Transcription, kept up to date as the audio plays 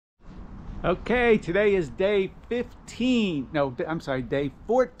Okay, today is day 15. No, I'm sorry, day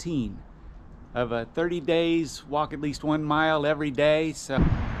 14 of a 30 days, walk at least 1 mile every day. So a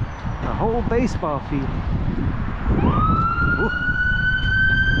whole baseball field. Ooh,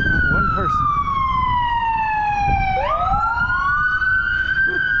 not one person.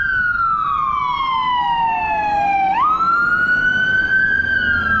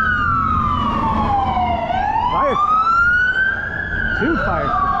 Fire trucks. 2 fire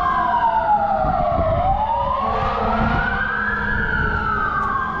trucks.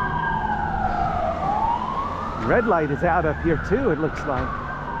 Red light is out up here too, it looks like.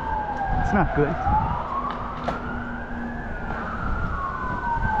 It's not good.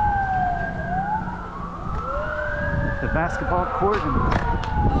 The basketball court and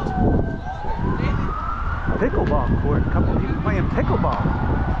pickleball court. A couple of people playing pickleball.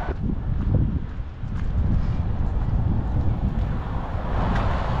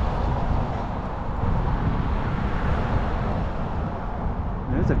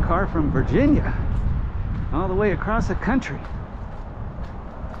 There's a car from Virginia. All the way across the country.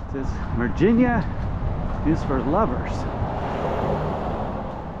 It says Virginia is for lovers.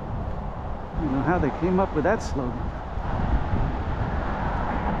 I don't know how they came up with that slogan.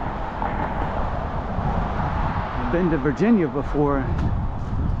 I've been to Virginia before.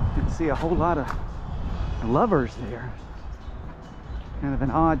 You can see a whole lot of lovers there. Kind of an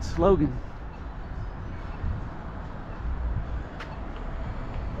odd slogan.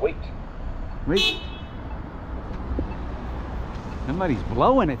 Wait. Somebody's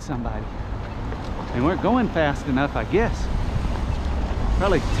blowing at somebody. They weren't going fast enough, I guess.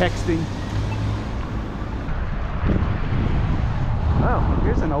 Probably texting. Oh,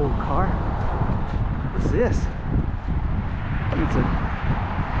 here's an old car. What's this? It's a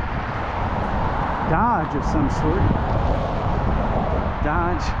Dodge of some sort.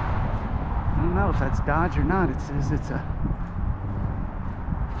 Dodge. I don't know if that's Dodge or not. It says it's a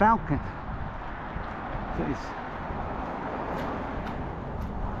Falcon.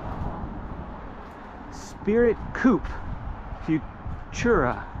 Spirit Coupe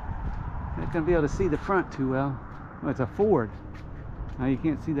Futura. Not gonna be able to see the front too well. Oh, it's a Ford. Now you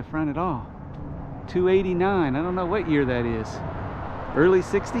can't see the front at all. 289. I don't know what year that is. Early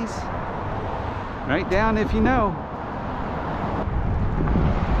 60s? Write down if you know.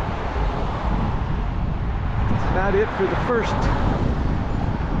 That's about it for the first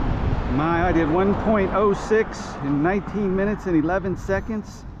mile. I did 1.06 in 19 minutes and 11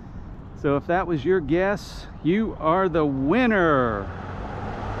 seconds. So if that was your guess, you are the winner.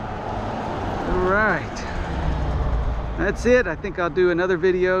 All right. That's it. I think I'll do another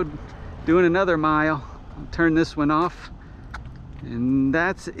video doing another mile. I'll turn this one off. And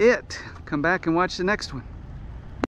that's it. Come back and watch the next one.